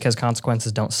themselves, because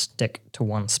consequences don't stick to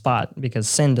one spot, because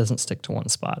sin doesn't stick to one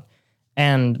spot.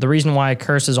 And the reason why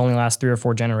curses only last 3 or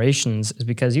 4 generations is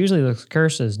because usually the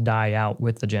curses die out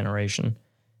with the generation.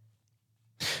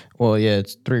 Well, yeah,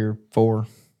 it's 3 or 4.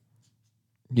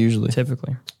 Usually.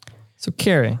 Typically. So,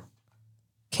 Carrie,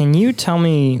 can you tell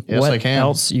me what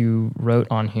else you wrote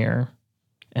on here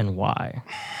and why?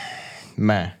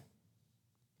 Man.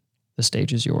 The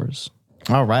stage is yours.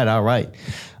 All right.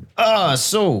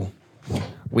 So,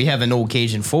 we have an old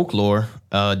Cajun folklore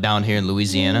down here in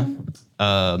Louisiana.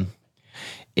 It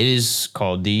is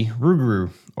called the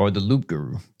rougarou or the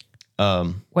loup-garou.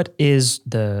 What is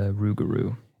the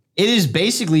rougarou? It is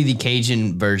basically the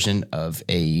Cajun version of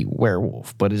a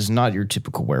werewolf, but it's not your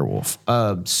typical werewolf.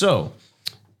 So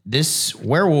this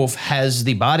werewolf has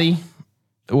the body,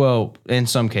 well, in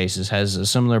some cases, has a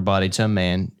similar body to a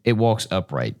man. It walks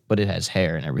upright, but it has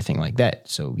hair and everything like that.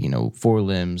 So, 4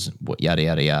 limbs, yada,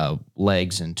 yada, yada,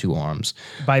 legs and 2 arms.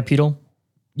 Bipedal?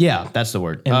 Yeah, that's the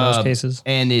word. In most cases.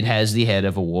 And it has the head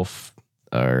of a wolf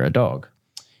or a dog.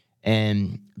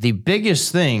 And the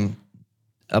biggest thing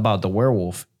about the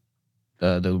werewolf,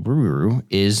 the rougarou,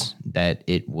 is that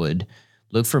it would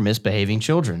look for misbehaving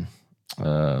children.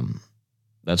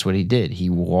 That's what he did. He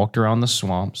walked around the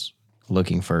swamps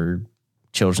looking for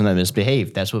children that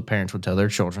misbehaved. That's what parents would tell their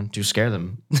children to scare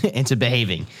them into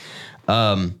behaving.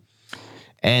 And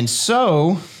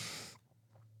so,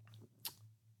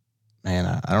 man,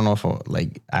 I don't know if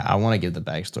I want to give the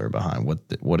backstory behind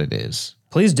what it is.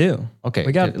 Please do. Okay,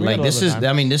 we got this is.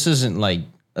 I mean, this isn't like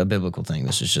a biblical thing.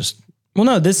 This is just. Well,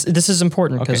 no, this is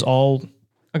important because all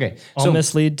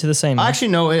mislead to the same. Actually,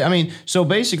 no. I mean, so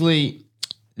basically,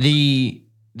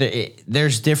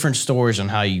 there's different stories on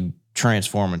how you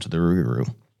transform into the rougarou.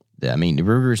 I mean, the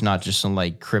rougarou is not just some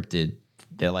cryptid.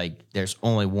 They're there's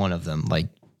only one of them. Like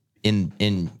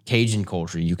in Cajun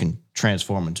culture, you can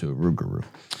transform into a rougarou.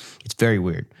 It's very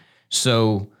weird.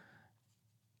 So,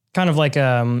 kind of like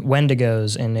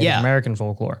Wendigos in Native American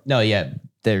folklore. No, yeah,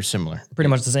 they're similar. Pretty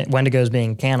much the same. Wendigos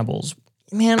being cannibals.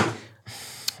 Man,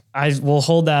 I will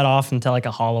hold that off until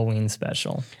a Halloween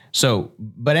special. So,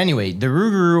 but anyway, the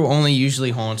rougarou only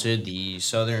usually haunted the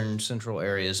southern central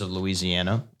areas of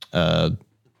Louisiana, the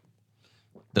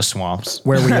swamps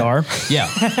where we are. Yeah.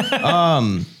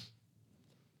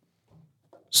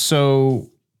 So,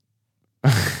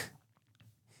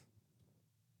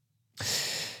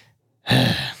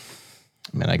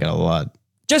 man, I got a lot.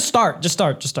 Just start.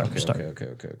 Okay.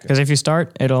 Because if you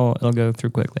start, it'll go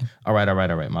through quickly. All right.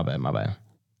 My bad.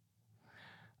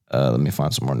 Let me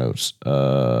find some more notes.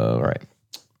 All right.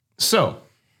 So,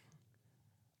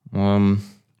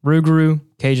 rougarou,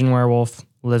 Cajun werewolf,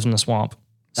 lives in the swamp,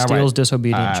 steals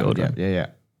disobedient children. Yeah.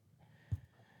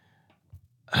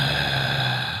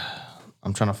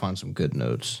 I'm trying to find some good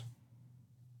notes.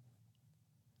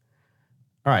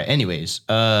 All right. Anyways,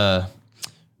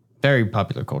 very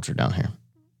popular culture down here.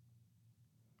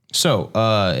 So,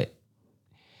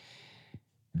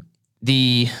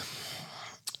 the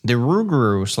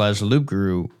rougarou /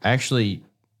 loup-garou, actually,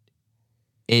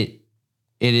 it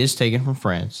is taken from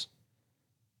France.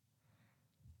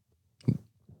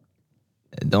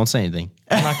 Don't say anything.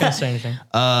 I'm not going to say anything.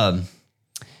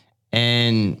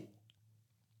 And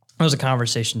it was a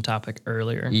conversation topic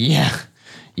earlier. Yeah.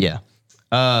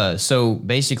 So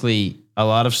basically, a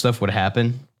lot of stuff would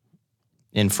happen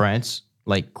in France,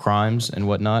 like crimes and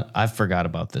whatnot. I forgot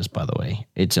about this, by the way.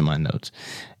 It's in my notes.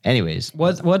 Anyways,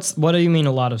 what do you mean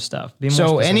a lot of stuff? Be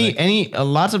more specific.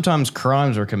 Lots of times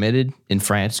crimes were committed in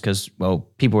France because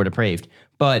people were depraved.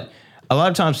 But a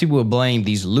lot of times people would blame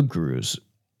these loup-garous,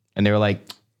 and they were like,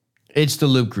 "It's the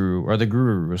loup-garou or the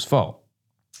gourou's fault."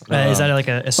 Is that like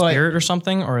a spirit or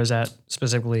something, or is that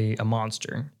specifically a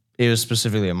monster? It was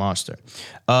specifically a monster,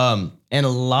 and a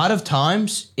lot of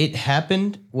times it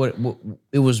happened.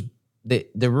 It was the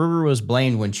rougarou was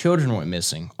blamed when children went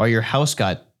missing or your house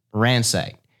got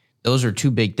ransacked. Those are 2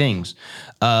 big things.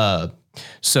 But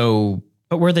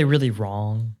were they really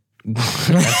wrong?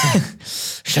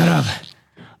 Shut up.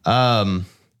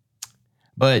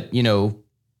 But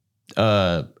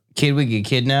kid would get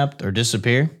kidnapped or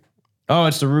disappear. Oh,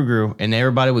 it's the rougarou, and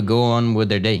everybody would go on with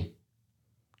their day.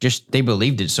 Just they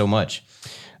believed it so much.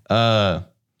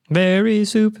 Very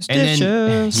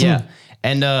superstitious.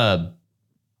 And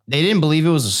they didn't believe it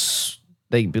was.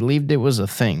 They believed it was a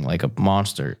thing, like a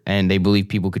monster, and they believed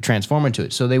people could transform into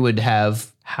it. So they would have.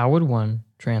 How would one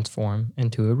transform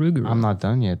into a rougarou? I'm not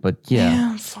done yet, but yeah.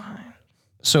 Yeah, fine.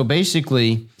 So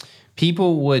basically,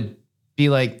 people would be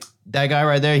like, that guy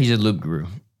right there, he's a loup-garou.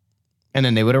 And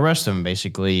then they would arrest him,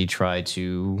 basically try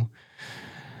to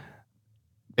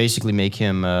make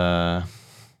him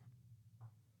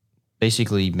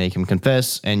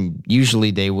confess. And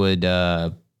usually they would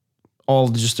all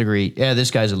just agree, yeah, this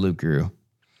guy's a loup-garou.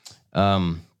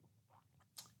 And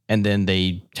then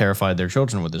they terrified their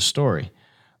children with this story.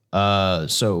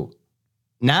 So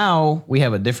now we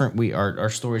have our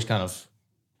story's kind of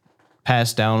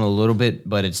passed down a little bit,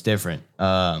 but it's different.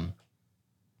 I'm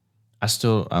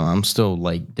still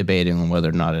debating on whether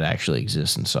or not it actually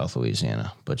exists in South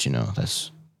Louisiana, but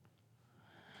that's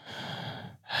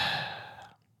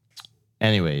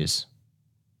Anyways.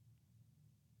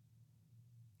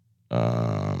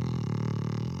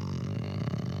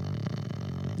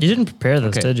 You didn't prepare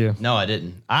this, did you? No, I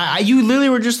didn't. You literally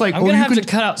were just like, I'm gonna have to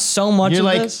cut out so much you're of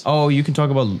like, this. oh, you can talk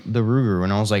about the Rougarou,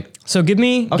 and I was like, So give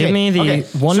me the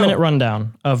 1 minute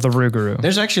rundown of the Rougarou.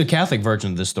 there's actually a Catholic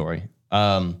version of this story.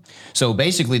 So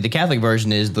basically, the Catholic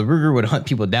version is the Rougarou would hunt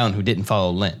people down who didn't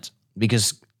follow Lent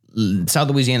because South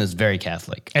Louisiana is very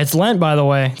Catholic. It's Lent, by the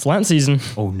way. It's Lent season.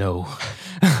 Oh no,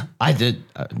 I did.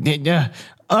 Yeah.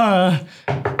 But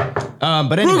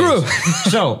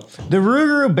anyways, so the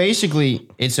Rougarou basically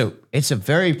it's a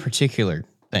very particular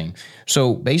thing.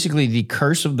 So basically, the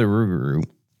curse of the Rougarou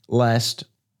lasts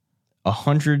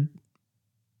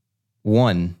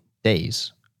 101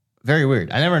 days. Very weird.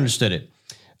 I never understood it.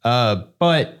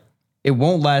 But it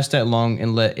won't last that long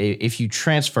if you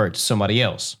transfer it to somebody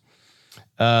else.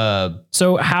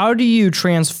 So how do you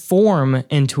transform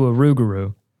into a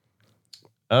Rougarou?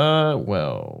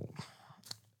 Well,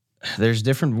 there's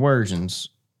different versions.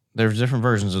 There's different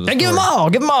versions of the story. Give them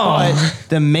all. Give them all. But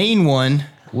the main one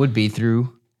would be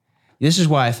through. This is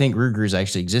why I think Rougarous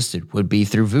actually existed. Would be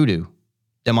through voodoo,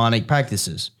 demonic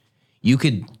practices. You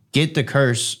could get the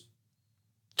curse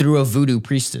through a voodoo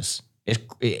priestess. It's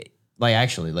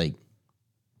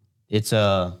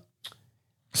So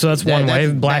that's one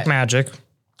way. Black magic.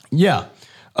 Yeah.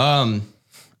 But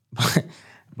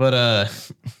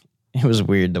it was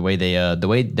weird the way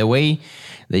the way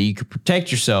that you could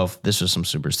protect yourself. This was some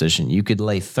superstition. You could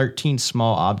lay 13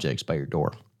 small objects by your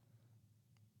door.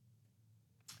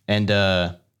 And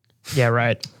yeah,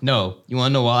 right. No, you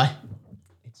want to know why?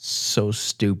 It's so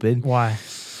stupid. Why?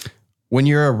 When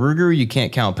you're a Rougarou, you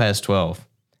can't count past 12.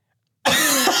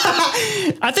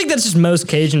 I think that's just most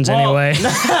Cajuns anyway.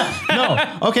 No,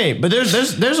 okay, but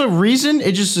there's a reason.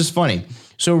 It just is funny.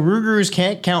 So Rougarous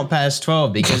can't count past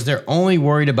 12 because they're only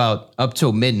worried about up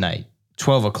till midnight,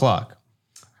 12 o'clock.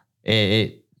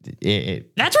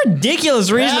 That's ridiculous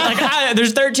reason. Like,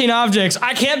 there's 13 objects.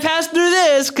 I can't pass through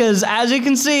this because, as you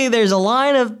can see, there's a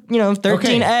line of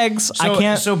 13 eggs. So, I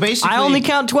can't. So basically, I only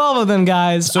count 12 of them,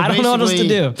 guys. So I don't know what else to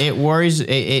do. It worries.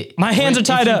 My hands are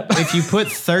tied up. If you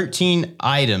put 13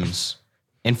 items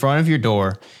in front of your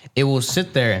door, it will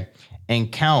sit there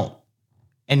and count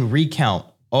and recount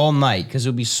all night because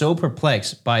it'll be so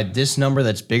perplexed by this number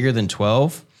that's bigger than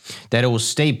 12 that it will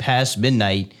stay past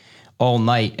midnight all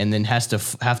night and then have to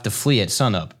flee at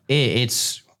sunup.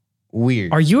 It's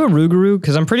weird. Are you a Rougarou?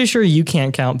 Because I'm pretty sure you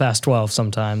can't count past 12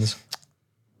 sometimes.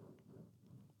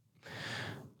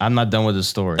 I'm not done with the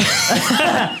story.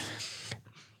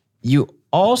 You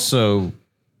also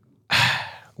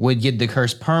would get the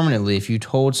curse permanently if you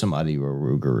told somebody you were a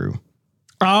Rougarou.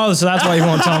 Oh, so that's why you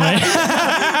won't tell me.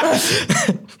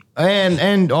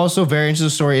 And also variants of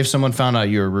the story, if someone found out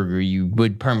you're a Rougarou, you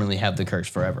would permanently have the curse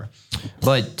forever.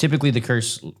 But typically the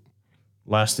curse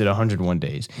lasted 101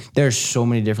 days. There's so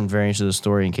many different variants of the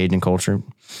story in Cajun culture.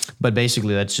 But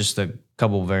basically that's just a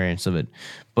couple variants of it.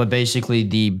 But basically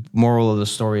the moral of the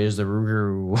story is the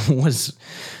Rougarou was...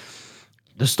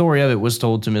 The story of it was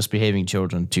told to misbehaving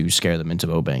children to scare them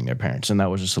into obeying their parents. And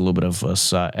that was just a little bit of a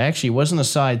side. Actually, it wasn't a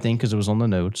side thing because it was on the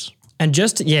notes. And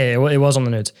it was on the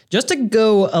notes. Just to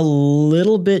go a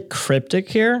little bit cryptic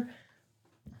here,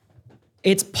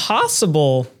 it's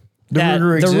possible that the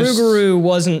Rougarou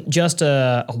wasn't just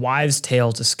a wives'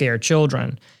 tale to scare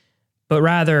children, but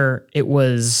rather it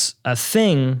was a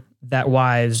thing that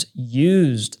wives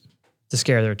used to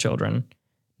scare their children.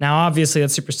 Now, obviously,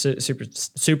 that's super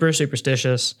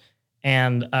superstitious,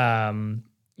 and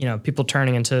people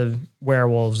turning into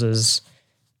werewolves is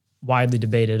widely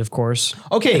debated, of course.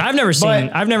 Okay, and I've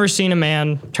never seen a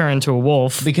man turn into a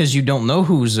wolf because you don't know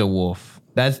who's a wolf.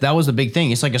 That was the big thing.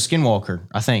 It's like a skinwalker,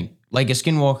 I think. Like a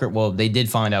skinwalker. Well, they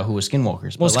did find out who was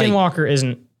skinwalkers. Well, skinwalker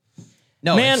isn't.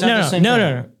 No, man, no.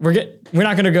 We're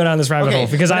not going to go down this rabbit hole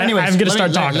because I'm going to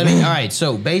start talking. All right,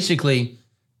 so basically.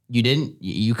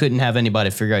 You couldn't have anybody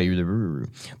figure out you were the Rougarou.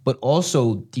 But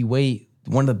also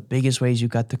one of the biggest ways you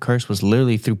got the curse was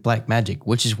literally through black magic,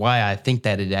 which is why I think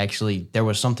that there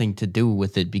was something to do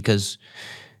with it because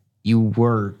you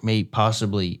were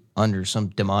possibly under some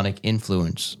demonic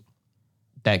influence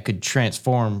that could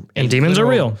transform. And demons are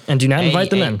real and do not invite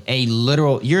them in.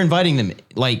 You're inviting them.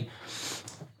 Like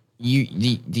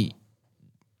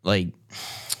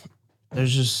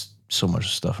there's just so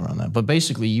much stuff around that. But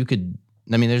basically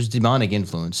there's demonic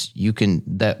influence.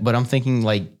 But I'm thinking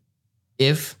like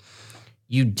if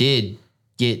you did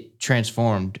get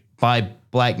transformed by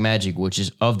black magic, which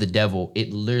is of the devil,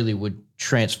 it literally would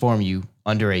transform you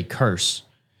under a curse.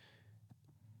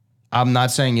 I'm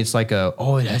not saying it's like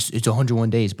it's 101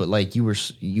 days, but like you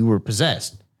were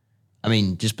possessed. I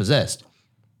mean, just possessed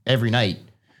every night.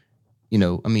 You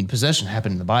know, I mean, possession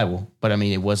happened in the Bible, but I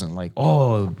mean, it wasn't like,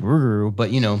 but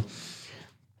you know,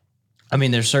 I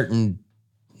mean, there's certain,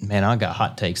 man, I got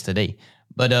hot takes today,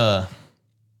 but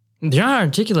you're not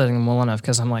articulating them well enough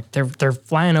because I'm like, they're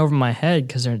flying over my head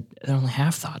because they're only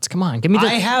half thoughts. Come on, give me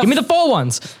the full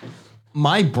ones.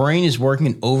 My brain is working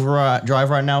in overdrive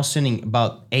right now, sending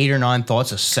about 8 or 9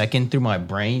 thoughts a second through my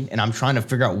brain, and I'm trying to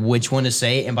figure out which one to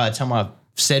say, and by the time I've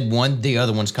said one, the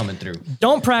other one's coming through.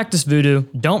 Don't practice voodoo.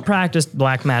 Don't practice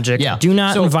black magic. Yeah. Do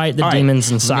not invite the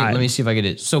demons inside. Let me see if I get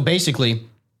it. So basically...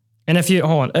 And if you...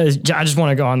 Hold on. I just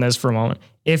want to go on this for a moment.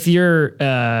 If you're...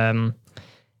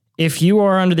 if you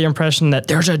are under the impression that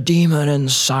there's a demon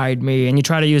inside me and you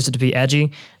try to use it to be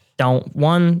edgy, don't.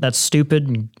 One, that's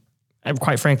stupid. And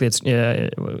quite frankly,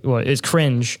 it's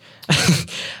cringe.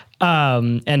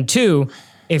 And two,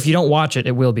 if you don't watch it,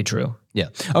 it will be true. Yeah.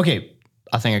 Okay.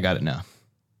 I think I got it now.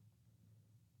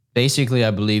 Basically,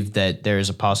 I believe that there is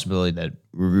a possibility that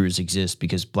Rurus exist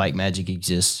because black magic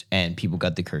exists and people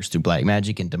got the curse through black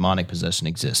magic and demonic possession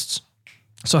exists.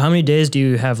 So how many days do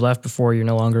you have left before you're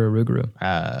no longer a Ruguru?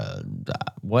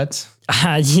 What?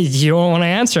 You don't want to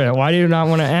answer it. Why do you not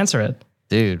want to answer it?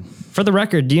 Dude. For the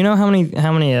record, do you know how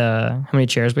many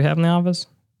chairs we have in the office?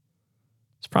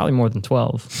 It's probably more than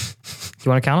 12. Do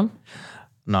you want to count them?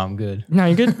 No, I'm good. No,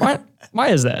 you're good? Why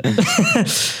is that?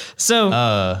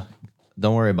 So...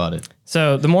 don't worry about it.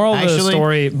 So the moral of the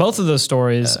story, both of those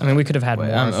stories, I mean, we could have had more.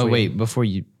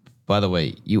 By the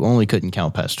way, you only couldn't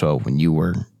count past 12 when you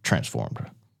were transformed.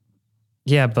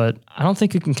 Yeah, but I don't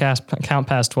think you can count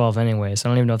past 12 anyway, so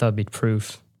I don't even know if that would be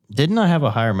proof. Didn't I have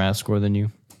a higher math score than you?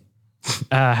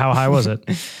 How high was it?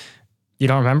 You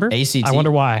don't remember? ACT. I wonder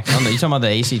why. Oh, no, you talking about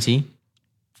the ACT?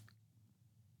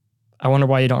 I wonder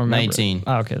why you don't remember. 19.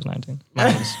 Oh, okay, it was 19.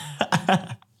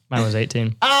 Mine was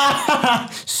 18.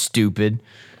 Stupid.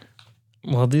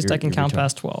 Well, at least I can count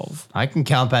past 12. I can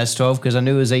count past 12 because I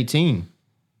knew it was 18.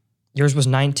 Yours was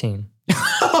 19.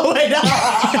 Oh, wait.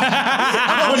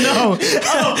 Oh, no.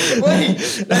 Oh, wait.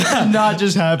 That did not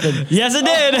just happen. Yes, it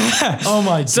did. Oh,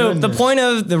 my goodness. So the point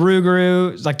of the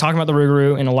Ruguru, like talking about the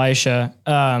Ruguru and Elisha,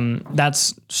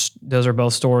 those are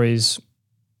both stories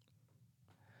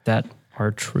that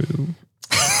are true.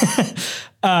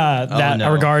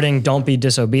 Regarding don't be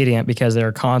disobedient because there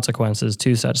are consequences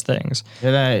to such things.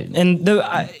 And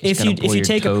if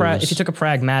you took a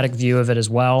pragmatic view of it as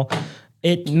well,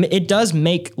 it does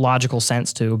make logical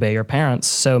sense to obey your parents.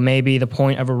 So maybe the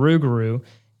point of a Ruguru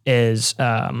is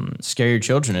scare your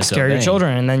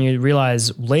children. And then you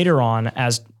realize later on,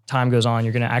 as time goes on,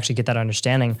 you're going to actually get that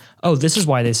understanding. Oh, this is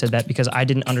why they said that, because I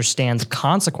didn't understand the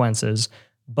consequences,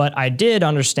 but I did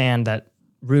understand that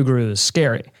Ruguru is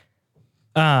scary.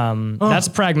 That's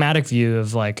a pragmatic view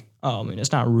of like, I mean,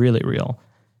 it's not really real,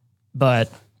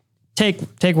 but take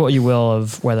what you will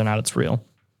of whether or not it's real.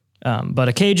 But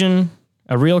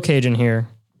a real Cajun here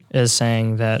is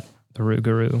saying that the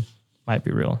Ruguru might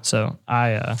be real. So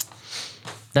I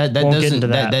won't get into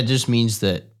that. That just means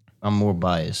that I'm more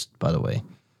biased, by the way.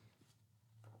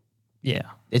 Yeah.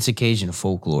 It's a Cajun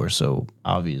folklore, so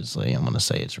obviously I'm going to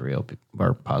say it's real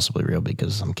or possibly real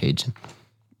because I'm Cajun.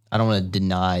 I don't want to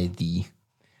deny the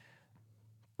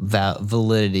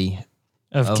validity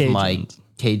of my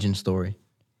Cajun story.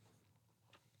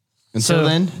 Until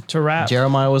then, to wrap,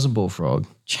 Jeremiah was a bullfrog.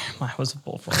 Jeremiah was a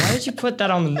bullfrog. Why did you put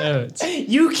that on the notes?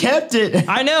 You kept it.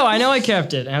 I know I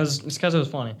kept it. It's because it was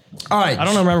funny. All right. I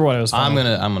don't remember what it was funny.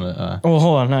 I'm gonna. Well,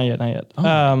 hold on. Not yet.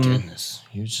 Oh my goodness.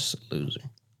 You're just a loser.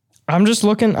 I'm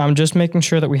just making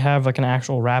sure that we have like an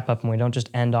actual wrap up and we don't just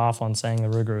end off on saying the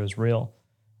Ruguru is real.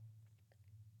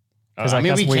 I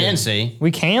mean,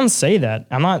 we can say that.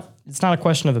 It's not a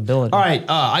question of ability. All right.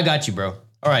 I got you, bro.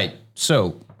 All right.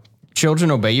 So, children,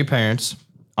 obey your parents,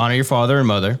 honor your father and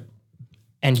mother.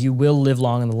 And you will live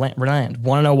long in the land.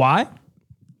 Want to know why?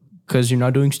 Because you're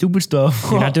not doing stupid stuff.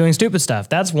 You're not doing stupid stuff.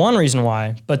 That's one reason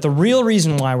why. But the real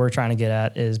reason why we're trying to get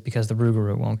at is because the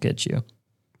Ruguru won't get you.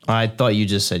 I thought you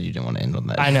just said you didn't want to end on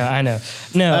that. I know.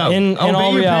 No, in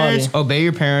all reality. Obey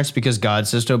your parents because God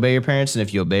says to obey your parents. And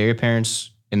if you obey your parents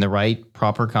in the right,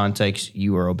 proper context,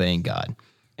 you are obeying God.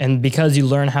 And because you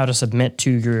learn how to submit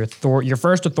to your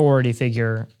first authority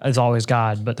figure is always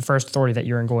God, but the first authority that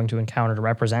you're going to encounter to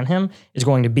represent him is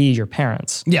going to be your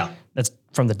parents. Yeah. That's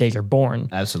from the day you're born.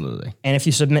 Absolutely. And if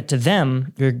you submit to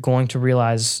them, you're going to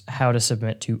realize how to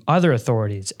submit to other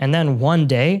authorities. And then one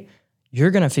day,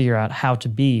 you're going to figure out how to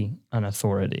be an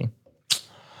authority.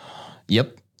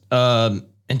 Yep.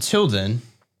 Until then,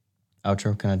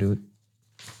 outro, can I do it?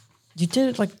 You did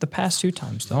it like the past 2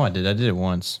 times, though. No, I did. I did it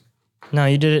once. No,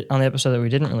 you did it on the episode that we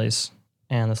didn't release.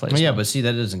 and this latest Yeah, one. but see,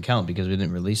 that doesn't count because we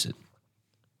didn't release it.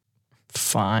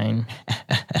 Fine.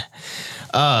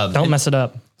 Don't mess it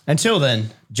up. Until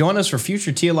then, join us for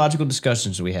future theological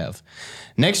discussions we have.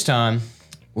 Next time,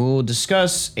 we'll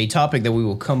discuss a topic that we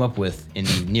will come up with in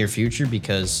the near future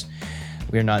because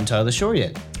we are not entirely sure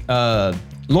yet.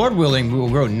 Lord willing, we will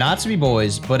grow not to be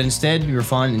boys, but instead be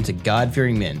refined into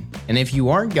God-fearing men. And if you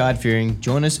aren't God-fearing,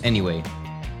 join us anyway.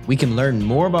 We can learn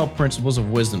more about principles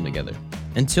of wisdom together.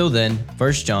 Until then,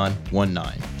 1 John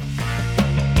 1:9.